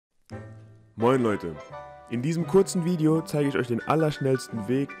Moin Leute, in diesem kurzen Video zeige ich euch den allerschnellsten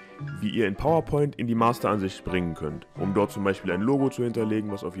Weg, wie ihr in PowerPoint in die Masteransicht springen könnt, um dort zum Beispiel ein Logo zu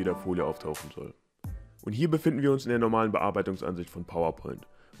hinterlegen, was auf jeder Folie auftauchen soll. Und hier befinden wir uns in der normalen Bearbeitungsansicht von PowerPoint.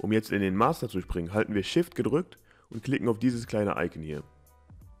 Um jetzt in den Master zu springen, halten wir Shift gedrückt und klicken auf dieses kleine Icon hier.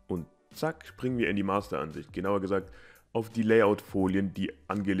 Und zack, springen wir in die Masteransicht, genauer gesagt auf die Layout-Folien, die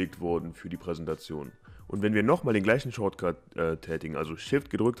angelegt wurden für die Präsentation. Und wenn wir nochmal den gleichen Shortcut tätigen, also Shift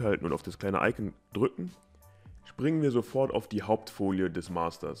gedrückt halten und auf das kleine Icon drücken, springen wir sofort auf die Hauptfolie des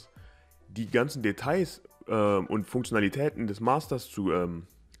Masters. Die ganzen Details und Funktionalitäten des Masters zu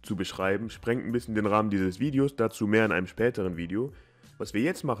beschreiben, sprengt ein bisschen den Rahmen dieses Videos, dazu mehr in einem späteren Video. Was wir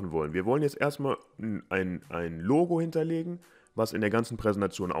jetzt machen wollen, wir wollen jetzt erstmal ein Logo hinterlegen, was in der ganzen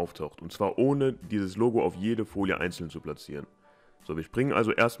Präsentation auftaucht. Und zwar ohne dieses Logo auf jede Folie einzeln zu platzieren. So, wir springen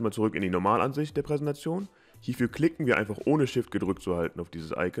also erstmal zurück in die Normalansicht der Präsentation. Hierfür klicken wir einfach ohne Shift gedrückt zu halten auf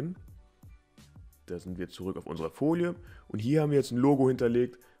dieses Icon. Da sind wir zurück auf unserer Folie und hier haben wir jetzt ein Logo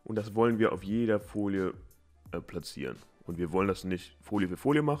hinterlegt und das wollen wir auf jeder Folie platzieren. Und wir wollen das nicht Folie für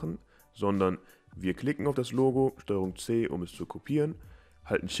Folie machen, sondern wir klicken auf das Logo, Steuerung C, um es zu kopieren,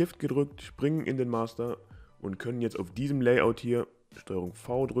 halten Shift gedrückt, springen in den Master und können jetzt auf diesem Layout hier Steuerung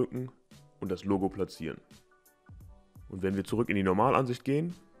V drücken und das Logo platzieren. Und wenn wir zurück in die Normalansicht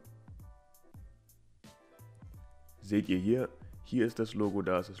gehen, seht ihr hier ist das Logo,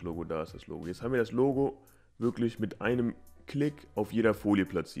 da ist das Logo, da ist das Logo. Jetzt haben wir das Logo wirklich mit einem Klick auf jeder Folie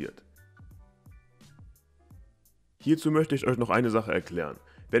platziert. Hierzu möchte ich euch noch eine Sache erklären.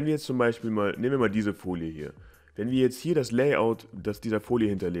 Wenn wir jetzt zum Beispiel nehmen wir mal diese Folie hier. Wenn wir jetzt hier das Layout, das dieser Folie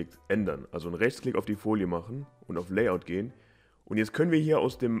hinterlegt, ändern, also einen Rechtsklick auf die Folie machen und auf Layout gehen, und jetzt können wir hier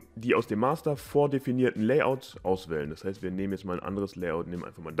die aus dem Master vordefinierten Layouts auswählen. Das heißt, wir nehmen jetzt mal ein anderes Layout, nehmen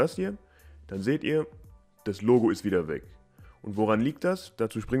einfach mal das hier. Dann seht ihr, das Logo ist wieder weg. Und woran liegt das?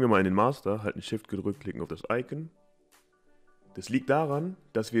 Dazu springen wir mal in den Master, halten Shift gedrückt, klicken auf das Icon. Das liegt daran,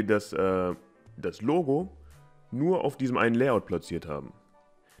 dass wir das Logo nur auf diesem einen Layout platziert haben.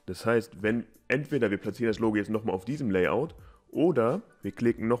 Das heißt, entweder wir platzieren das Logo jetzt nochmal auf diesem Layout oder wir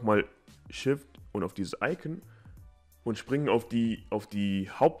klicken nochmal Shift und auf dieses Icon und springen auf die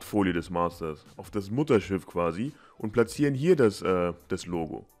Hauptfolie des Masters, auf das Mutterschiff quasi und platzieren hier das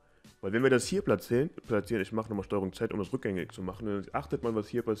Logo. Weil wenn wir das hier platzieren, ich mache nochmal Steuerung Z, um das rückgängig zu machen, dann achtet man, was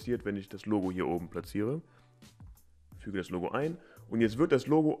hier passiert, wenn ich das Logo hier oben platziere. Füge das Logo ein und jetzt wird das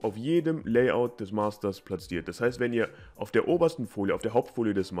Logo auf jedem Layout des Masters platziert. Das heißt, wenn ihr auf der obersten Folie, auf der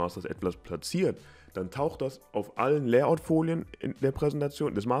Hauptfolie des Masters etwas platziert, dann taucht das auf allen Layout-Folien in der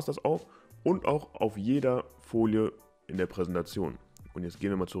Präsentation des Masters auf und auch auf jeder Folie in der Präsentation. Und jetzt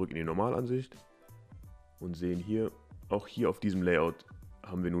gehen wir mal zurück in die Normalansicht und sehen hier, auch hier auf diesem Layout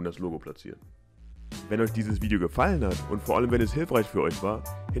haben wir nun das Logo platziert. Wenn euch dieses Video gefallen hat und vor allem wenn es hilfreich für euch war,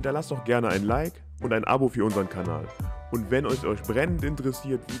 hinterlasst doch gerne ein Like und ein Abo für unseren Kanal. Und wenn es euch brennend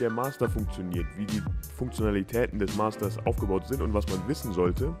interessiert, wie der Master funktioniert, wie die Funktionalitäten des Masters aufgebaut sind und was man wissen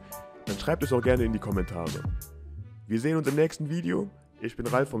sollte, dann schreibt es auch gerne in die Kommentare. Wir sehen uns im nächsten Video. Ich bin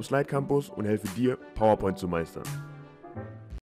Ralf vom Slide Campus und helfe dir, PowerPoint zu meistern.